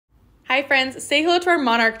Hi friends, say hello to our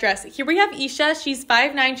Monarch dress. Here we have Isha, she's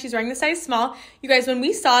 5'9", she's wearing the size small. You guys, when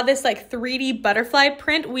we saw this like 3D butterfly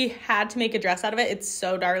print, we had to make a dress out of it. It's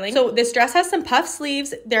so darling. So this dress has some puff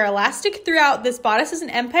sleeves, they're elastic throughout. This bodice is an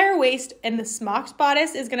empire waist, and the smocked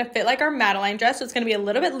bodice is gonna fit like our Madeline dress, so it's gonna be a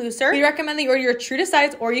little bit looser. We recommend that you order your true to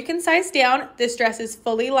size, or you can size down. This dress is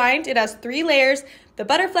fully lined, it has 3 layers, the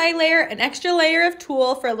butterfly layer, an extra layer of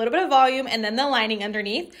tulle for a little bit of volume, and then the lining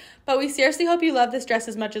underneath. But we seriously hope you love this dress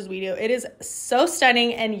as much as we do. It is so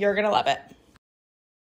stunning and you're gonna love it.